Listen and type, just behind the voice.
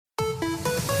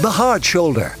The Hard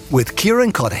Shoulder with Kieran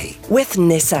with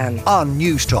Nissan on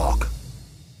News Talk.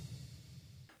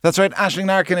 That's right, Aisling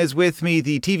Larkin is with me,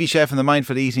 the TV chef and the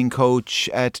mindful eating coach,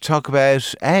 to talk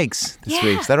about eggs this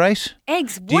week. Is that right?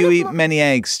 Eggs. Do you eat many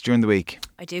eggs during the week?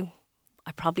 I do.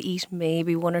 I probably eat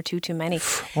maybe one or two too many.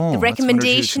 Oh, the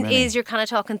recommendation that's one or two too many. is you're kind of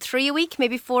talking 3 a week,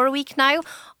 maybe 4 a week now.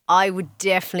 I would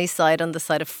definitely side on the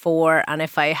side of 4, and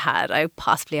if I had, I would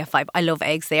possibly have 5. I love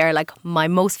eggs. They are like my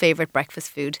most favourite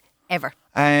breakfast food ever.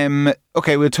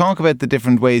 Okay, we'll talk about the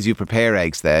different ways you prepare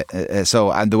eggs there,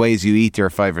 and the ways you eat your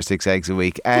 5 or 6 eggs a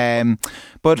week.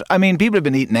 But I mean, people have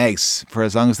been eating eggs for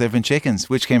as long as they've been chickens.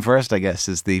 Which came first, I guess,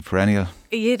 is the perennial.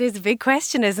 It is a big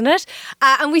question, isn't it?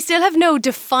 And we still have no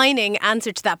defining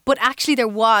answer to that. But actually, there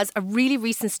was a really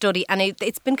recent study, and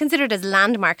it's been considered as a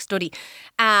landmark study.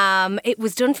 It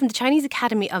was done from the Chinese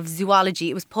Academy of Zoology.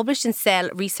 It was published in Cell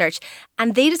Research,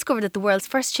 and they discovered that the world's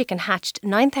first chicken hatched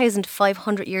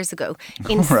 9,500 years ago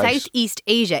in Southeast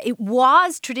Asia. It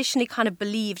was traditionally kind of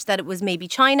believed that it was maybe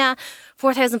China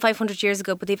 4,500 years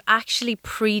ago, but they've actually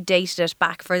predated it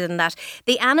back further than that.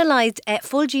 They analysed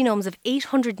full genomes of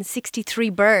 863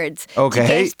 birds to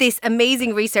get this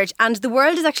amazing research, and the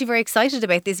world is actually very excited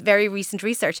about this very recent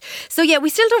research. So yeah, we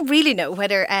still don't really know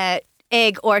whether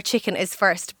egg or chicken is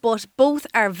first, but both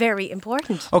are very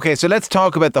important. Okay, so let's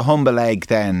talk about the humble egg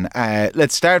then.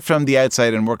 Let's start from the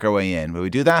outside and work our way in. Will we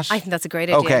do that? I think that's a great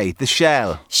idea. Okay, the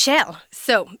shell.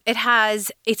 So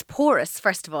it's porous,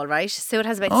 first of all, right? So it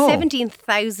has about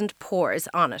 17,000 pores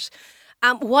on it.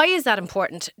 Why is that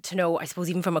important to know, I suppose,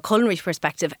 even from a culinary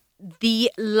perspective?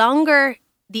 The longer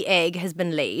the egg has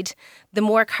been laid, the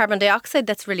more carbon dioxide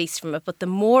that's released from it, but the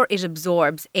more it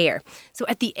absorbs air. So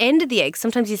at the end of the egg,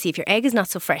 sometimes you see if your egg is not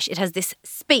so fresh, it has this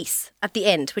space at the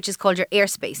end, which is called your air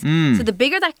space. So the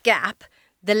bigger that gap,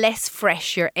 the less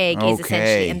fresh your egg is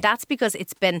essentially. And that's because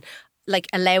it's been like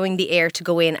allowing the air to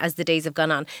go in as the days have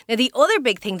gone on. Now, the other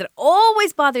big thing that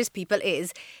always bothers people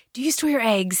is, do you store your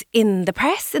eggs in the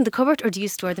press, in the cupboard, or do you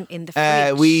store them in the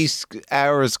fridge?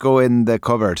 Ours go in the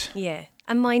cupboard. Yeah.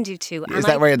 And mine do too. Is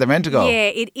that where they're meant to go? Yeah,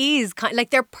 it is.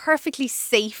 Like, they're perfectly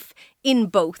safe in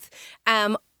both.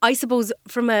 I suppose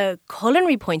from a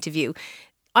culinary point of view,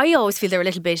 I always feel they're a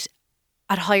little bit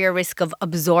at higher risk of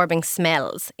absorbing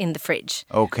smells in the fridge.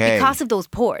 Okay. Because of those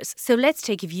pores. So let's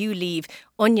take if you leave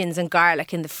onions and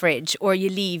garlic in the fridge, or you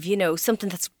leave, something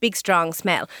that's big, strong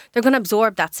smell, they're going to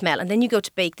absorb that smell. And then you go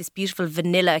to bake this beautiful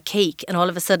vanilla cake, and all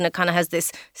of a sudden it kind of has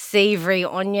this savoury,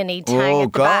 oniony tang at the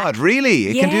God, back. really?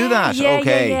 It can do that?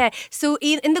 Yeah. So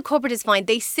in the cupboard is fine.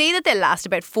 They say that they'll last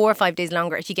about 4 or 5 days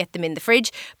longer if you get them in the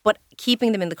fridge, but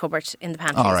keeping them in the cupboard in the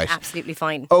pantry is absolutely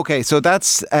fine. Okay, so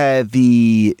that's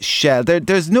the shell.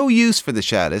 There's no use for the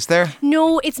shell, is there?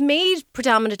 No, it's made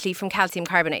predominantly from calcium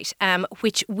carbonate,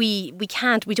 which we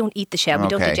don't eat the shell, we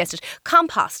don't digest it.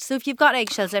 Compost. So if you've got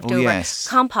eggshells left over,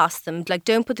 compost them. Like,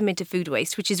 don't put them into food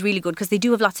waste, which is really good because they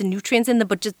do have lots of nutrients in them,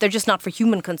 but they're just not for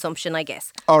human consumption, I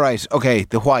guess. All right, okay,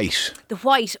 the white. The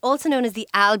white, also known as the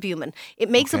albumin, it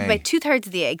makes up about 2/3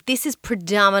 of the egg. This is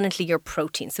predominantly your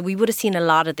protein. So we would have seen a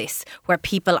lot of this where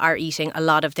people are eating a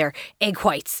lot of their egg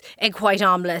whites, egg white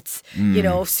omelettes,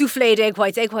 souffled egg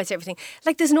whites, everything.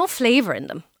 Like, there's no flavour in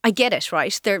them. I get it,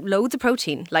 right? They're loads of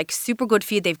protein, like super good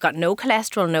for you. They've got no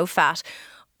cholesterol, no fat,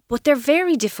 but they're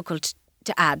very difficult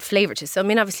to add flavour to. So, I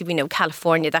mean, obviously we know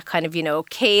California, that kind of,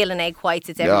 kale and egg whites,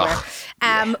 it's everywhere.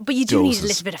 But you do need a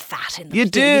little bit of fat in them. You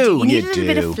do. You need a little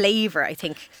bit of flavour, I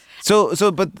think.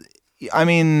 But I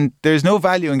mean, there's no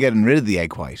value in getting rid of the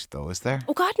egg white, though, is there?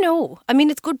 Oh, God, no. I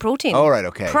mean, it's good protein. All right,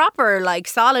 okay. Proper, like,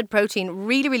 solid protein,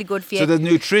 really, really good for you. So there's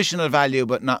nutritional value,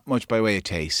 but not much by way of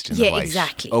taste in the white.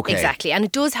 Exactly. Okay. Exactly. And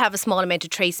it does have a small amount of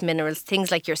trace minerals,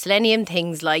 things like your selenium,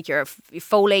 things like your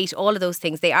folate, all of those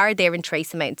things. They are there in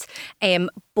trace amounts.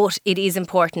 But it is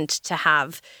important to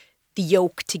have the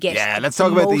yolk to get let's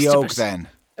talk about the yolk then.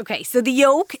 Okay, so the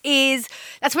yolk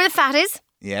that's where the fat is.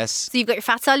 Yes. So you've got your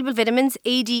fat-soluble vitamins,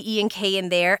 A, D, E and K in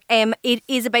there. It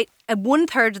is about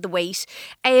 1/3 of the weight.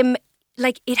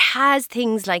 It has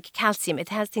things like calcium, it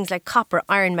has things like copper,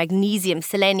 iron, magnesium,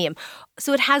 selenium.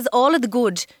 So it has all of the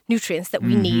good nutrients that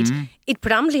we need. It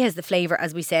predominantly has the flavour,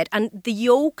 as we said. And the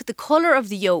yolk, the colour of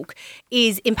the yolk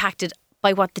is impacted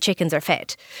by what the chickens are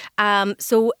fed.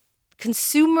 So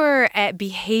consumer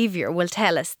behaviour will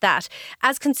tell us that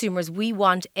as consumers, we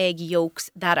want egg yolks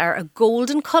that are a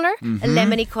golden colour, a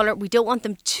lemony colour. We don't want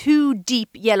them too deep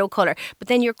yellow colour. But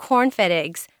then your corn-fed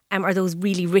eggs are those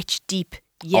really rich, deep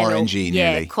yellow, orangey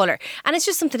nearly. colour. And it's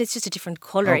just a different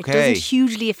colour. It Okay. doesn't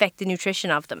hugely affect the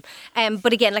nutrition of them.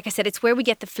 But again, like I said, it's where we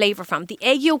get the flavour from. The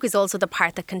egg yolk is also the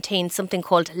part that contains something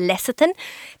called lecithin.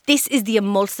 This is the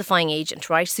emulsifying agent,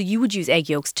 right? So you would use egg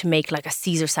yolks to make like a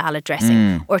Caesar salad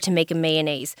dressing or to make a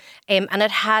mayonnaise. And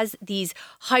it has these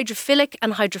hydrophilic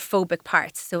and hydrophobic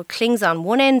parts. So it clings on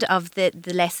one end of the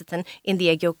lecithin in the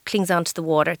egg yolk, clings onto the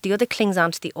water. The other clings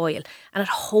onto the oil. And it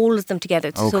holds them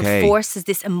together. So it forces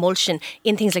this emulsion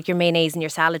in things like your mayonnaise and your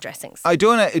salad dressings. I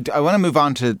want to move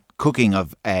on to cooking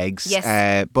of eggs. Yes.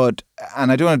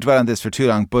 And I don't want to dwell on this for too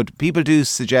long, but people do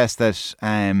suggest that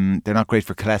they're not great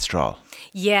for cholesterol.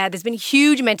 Yeah, there's been a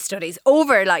huge amount of studies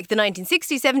over like the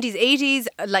 1960s, 70s, 80s,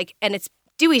 and it's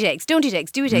do eat eggs, don't eat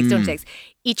eggs, do eat eggs, don't eat eggs.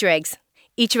 Eat your eggs.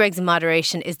 Eat your eggs in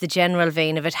moderation is the general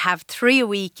vein of it. Have 3 a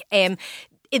week.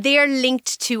 They are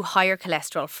linked to higher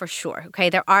cholesterol for sure. Okay,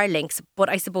 there are links, but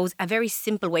I suppose a very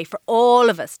simple way for all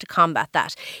of us to combat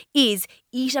that is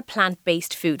eat a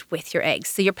plant-based food with your eggs.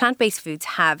 So your plant-based foods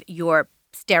have your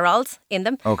sterols in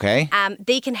them. Okay.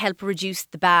 They can help reduce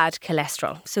the bad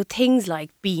cholesterol. So things like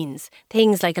beans,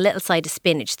 things like a little side of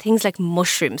spinach, things like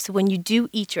mushrooms. So when you do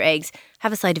eat your eggs,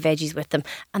 have a side of veggies with them,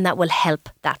 and that will help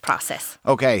that process.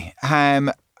 Okay.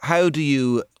 How do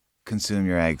you consume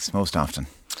your eggs most often?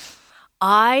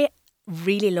 I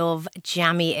really love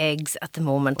jammy eggs at the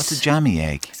moment. What's a jammy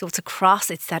egg? So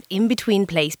it's that in-between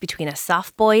place between a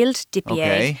soft-boiled dippy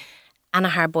egg and a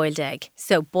hard-boiled egg.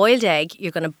 So boiled egg,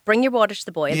 you're going to bring your water to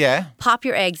the boil, pop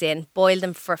your eggs in, boil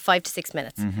them for 5 to 6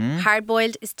 minutes.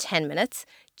 Hard-boiled is 10 minutes.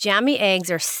 Jammy eggs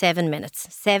are 7 minutes,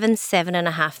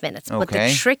 7.5 minutes. But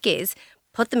the trick is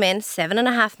put them in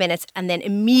 7.5 minutes and then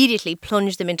immediately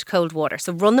plunge them into cold water.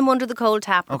 So run them under the cold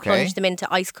tap or plunge them into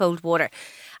ice cold water.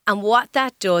 And what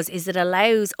that does is it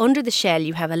allows, under the shell,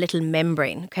 you have a little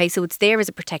membrane. Okay, so it's there as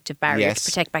a protective barrier to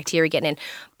protect bacteria getting in.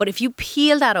 But if you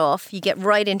peel that off, you get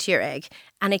right into your egg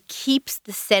and it keeps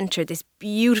the centre, this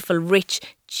beautiful, rich,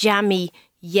 jammy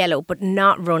yellow, but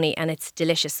not runny, and it's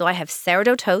delicious. So I have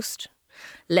sourdough toast,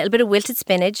 a little bit of wilted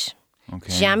spinach,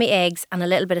 jammy eggs, and a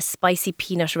little bit of spicy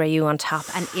peanut rayu on top,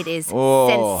 and it is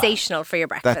sensational for your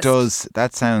breakfast.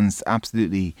 That sounds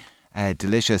absolutely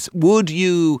delicious. Would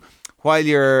you, while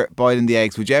you're boiling the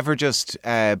eggs, would you ever just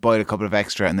boil a couple of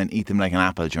extra and then eat them like an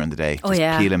apple during the day?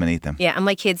 Just peel them and eat them. Yeah, and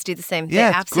my kids do the same.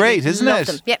 Yeah, it's great, isn't it?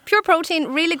 Them. Yeah, pure protein,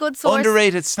 really good source.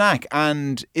 Underrated snack.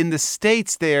 And in the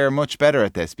States, they're much better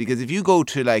at this, because if you go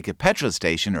to like a petrol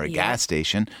station or a gas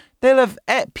station, they'll have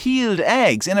peeled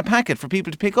eggs in a packet for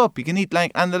people to pick up. You can eat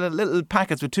and the little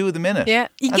packets with 2 of them in it. Yeah,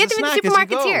 you can get them in the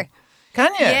supermarkets here.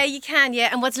 Can you? Yeah, you can, yeah.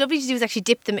 And what's lovely to do is actually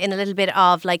dip them in a little bit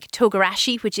of like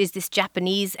togarashi, which is this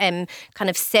Japanese kind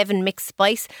of 7 mixed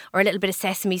spice, or a little bit of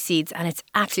sesame seeds, and it's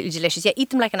absolutely delicious. Yeah,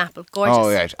 eat them like an apple. Gorgeous. Oh,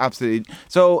 yeah, absolutely.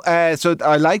 So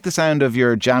I like the sound of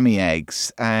your jammy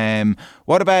eggs.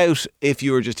 What about if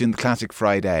you were just doing the classic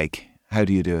fried egg? How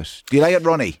do you do it? Do you like it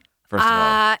runny? First of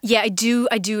all. Yeah, I do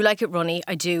like it runny.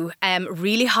 I do.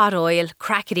 Really hot oil,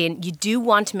 crack it in. You do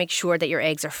want to make sure that your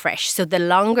eggs are fresh. So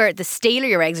the staler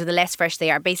your eggs are, the less fresh they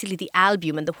are. Basically, the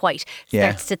albumin, the white,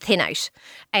 starts to thin out.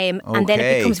 And then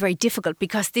it becomes very difficult,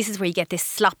 because this is where you get this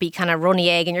sloppy kind of runny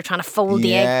egg and you're trying to fold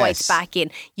the egg whites back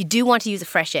in. You do want to use a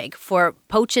fresh egg for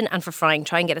poaching and for frying.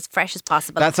 Try and get as fresh as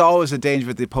possible. That's always a danger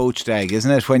with the poached egg,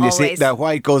 isn't it? When you see that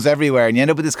white goes everywhere and you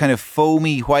end up with this kind of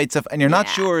foamy white stuff, and you're not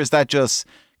sure, is that just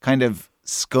kind of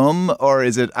scum or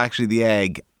is it actually the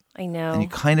egg? I know. And you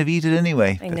kind of eat it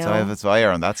anyway. I know. That's why you're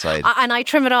on that side. And I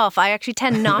trim it off. I actually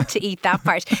tend not to eat that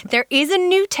part. There is a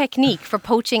new technique for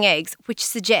poaching eggs which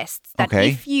suggests that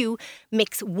if you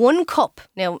mix 1 cup,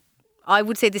 now I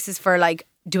would say this is for like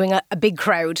doing a big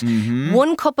crowd,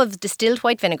 1 cup of distilled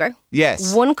white vinegar,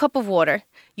 1 cup of water,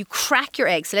 you crack your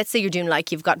eggs. So let's say you're doing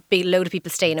like, you've got a big load of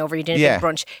people staying over, you're doing a big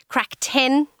brunch, crack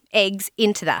 10 eggs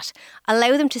into that.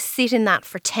 Allow them to sit in that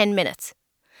for 10 minutes.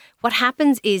 What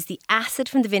happens is the acid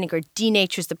from the vinegar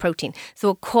denatures the protein. So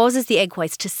it causes the egg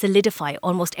whites to solidify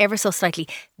almost ever so slightly.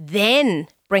 Then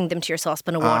bring them to your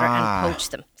saucepan of water and poach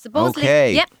them.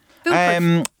 Supposedly,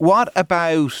 foolproof. What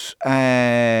about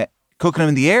cooking them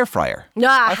in the air fryer?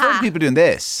 I've heard people doing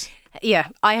this. Yeah,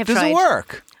 I have tried. Does it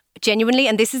work? Genuinely,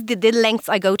 and this is the lengths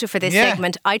I go to for this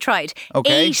segment. I tried.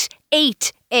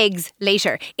 Eight eggs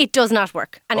later. It does not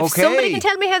work. And if somebody can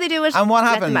tell me how they do it, and what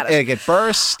happened? Did it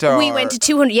burst? Or? We went to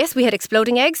 200. Yes, we had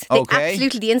exploding eggs.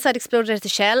 Absolutely, the inside exploded out of the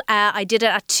shell. I did it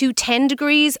at 210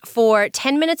 degrees for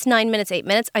 10 minutes, 9 minutes, 8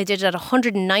 minutes. I did it at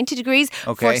 190 degrees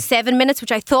for 7 minutes,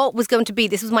 which I thought was going to be,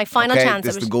 this was my final chance.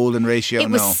 This is the golden ratio. It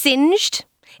was singed.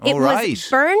 It was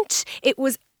burnt. It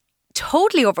was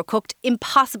totally overcooked,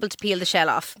 impossible to peel the shell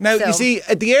off. Now, So- you see,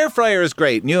 the air fryer is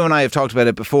great. You and I have talked about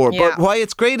it before. Yeah. But why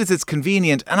it's great is it's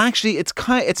convenient. And actually,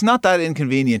 it's not that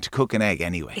inconvenient to cook an egg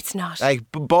anyway. It's not. Like,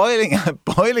 boiling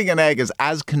an egg is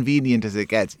as convenient as it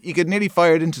gets. You could nearly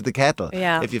fire it into the kettle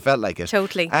if you felt like it.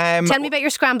 Totally. Tell me about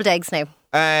your scrambled eggs now.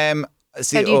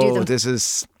 See, How do you do them? this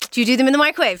is... Do you do them in the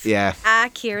microwave? Yeah.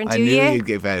 Kieran, do I knew you? you'd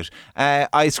give out.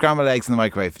 I scramble eggs in the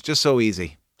microwave. Just so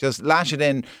easy. Just lash it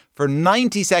in for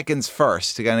 90 seconds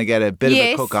first to kind of get a bit of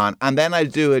a cook on. And then I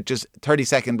do it just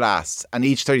 30-second blasts. And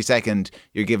each 30-second,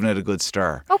 you're giving it a good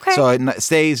stir. Okay. So it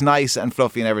stays nice and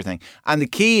fluffy and everything. And the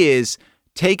key is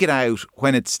take it out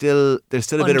when there's still a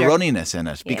bit of Under. runniness in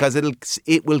it because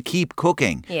it will keep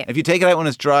cooking. Yeah. If you take it out when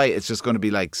it's dry, it's just going to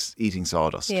be like eating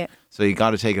sawdust. Yeah. So you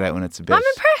got to take it out when it's a bit... I'm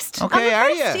impressed. Okay, I'm are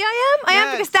impressed. you? Yeah, I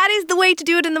am because that is the way to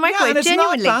do it in the microwave. Yeah, and it's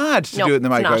genuinely. not bad to No, do it in the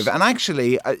it's microwave. not. And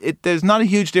actually, there's not a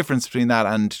huge difference between that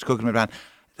and cooking in a pan.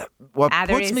 What There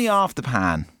puts is. me off the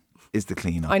pan is the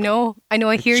cleanup. I know,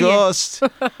 I hear you. Just,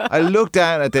 I look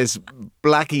down at this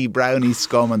blacky browny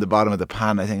scum on the bottom of the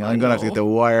pan. I think I'm going to have to get the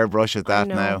wire brush at that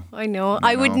now. I know.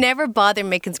 I would never bother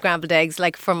making scrambled eggs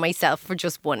like for myself for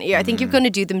just one year. I think you're going to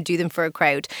do them for a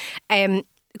crowd.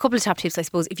 A couple of top tips, I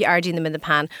suppose, if you are doing them in the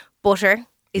pan. Butter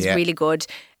is really good.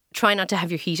 Try not to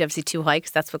have your heat obviously too high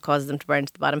because that's what causes them to burn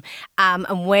to the bottom.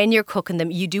 And when you're cooking them,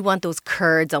 you do want those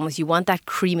curds almost. You want that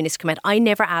creaminess to come out. I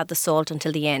never add the salt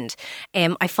until the end.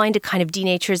 I find it kind of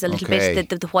denatures a little bit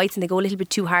the whites and they go a little bit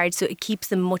too hard, so it keeps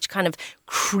them much kind of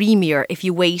creamier if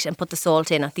you wait and put the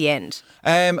salt in at the end.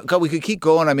 God, we could keep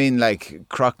going. I mean, like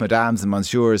croque madames and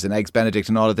monsieurs and eggs Benedict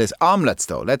and all of this. Omelettes,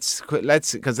 though. Let's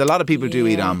because a lot of people do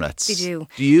eat omelettes. They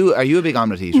do. Are you a big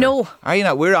omelette eater? No. Are you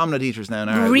not? We're omelette eaters now.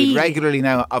 Really? We regularly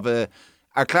now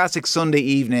our classic Sunday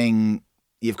evening.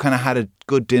 You've kind of had a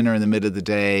good dinner in the middle of the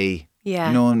day.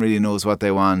 Yeah. No one really knows what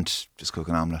they want. Just cook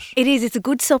an omelette. It is. It's a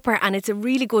good supper and it's a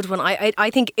really good one.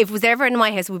 I think if it was ever in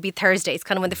my house, it would be Thursday. It's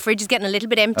kind of when the fridge is getting a little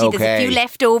bit empty. There's a few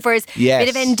leftovers, Yes.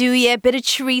 bit of andouille, bit of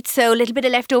chorizo, a little bit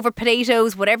of leftover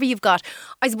potatoes, whatever you've got.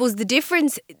 I suppose the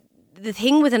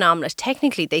thing with an omelette,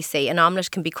 technically they say an omelette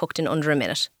can be cooked in under a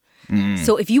minute.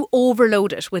 So if you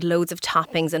overload it with loads of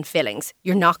toppings and fillings,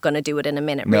 you're not going to do it in a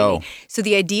minute, really. No. So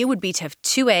the idea would be to have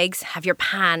 2 eggs, have your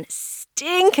pan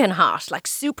stinking hot, like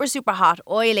super, super hot,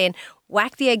 oil in,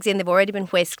 whack the eggs in, they've already been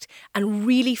whisked, and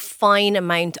really fine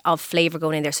amount of flavour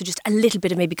going in there. So just a little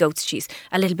bit of maybe goat's cheese,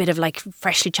 a little bit of like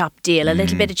freshly chopped dill, a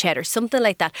little bit of cheddar, something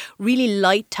like that. Really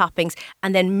light toppings,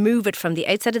 and then move it from the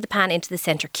outside of the pan into the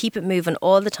centre. Keep it moving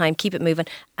all the time, keep it moving,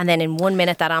 and then in 1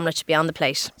 minute that omelette should be on the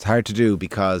plate. It's hard to do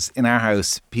because in our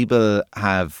house, people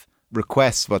have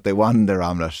requests what they want in their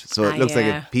omelette. So it looks like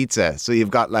a pizza. So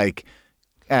you've got like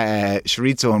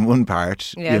chorizo on one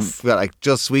part. Yes. You've got like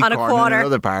just sweet On a corn quarter. on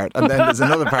another part. And then there's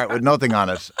another part with nothing on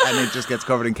it. And it just gets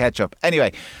covered in ketchup.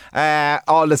 Anyway,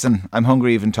 listen, I'm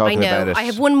hungry even talking about it. I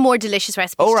have one more delicious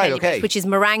recipe to tell you okay. about, which is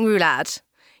meringue roulade.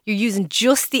 You're using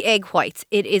just the egg whites.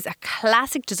 It is a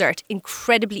classic dessert,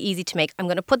 incredibly easy to make. I'm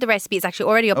going to put the recipe, it's actually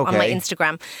already up on my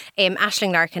Instagram,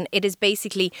 Aisling Larkin. It is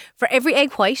basically, for every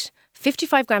egg white,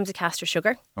 55 grams of castor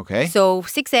sugar. Okay. So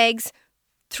 6 eggs,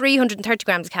 330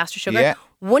 grams of castor sugar, Yeah.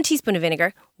 1 teaspoon of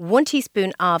vinegar, 1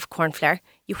 teaspoon of corn flour.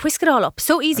 You whisk it all up.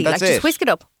 So easy. And that's Just it. whisk it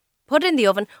up. Put it in the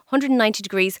oven, 190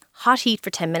 degrees, hot heat for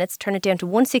 10 minutes. Turn it down to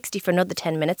 160 for another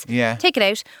 10 minutes. Yeah. Take it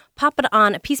out, pop it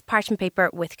on a piece of parchment paper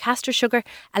with castor sugar,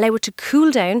 allow it to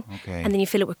cool down, Okay. and then you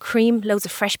fill it with cream, loads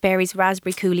of fresh berries,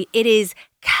 raspberry coulis. It is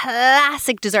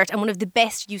classic dessert and one of the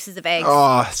best uses of eggs.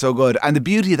 Oh, so good. And the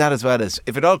beauty of that as well is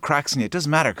if it all cracks in you, it doesn't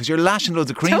matter because you're lashing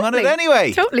loads of cream on it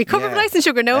anyway. Totally. Covered with ice and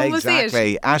sugar. No one will see it.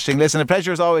 Exactly. Aisling, listen, a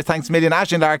pleasure as always. Thanks a million.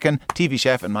 Aisling Larkin, TV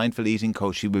chef and mindful eating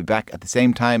coach. She'll be back at the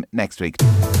same time next week.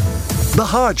 The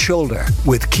Hard Shoulder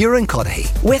with Kieran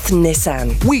Cuddihy. With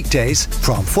Nissan. Weekdays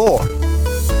from 4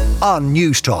 on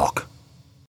News Talk.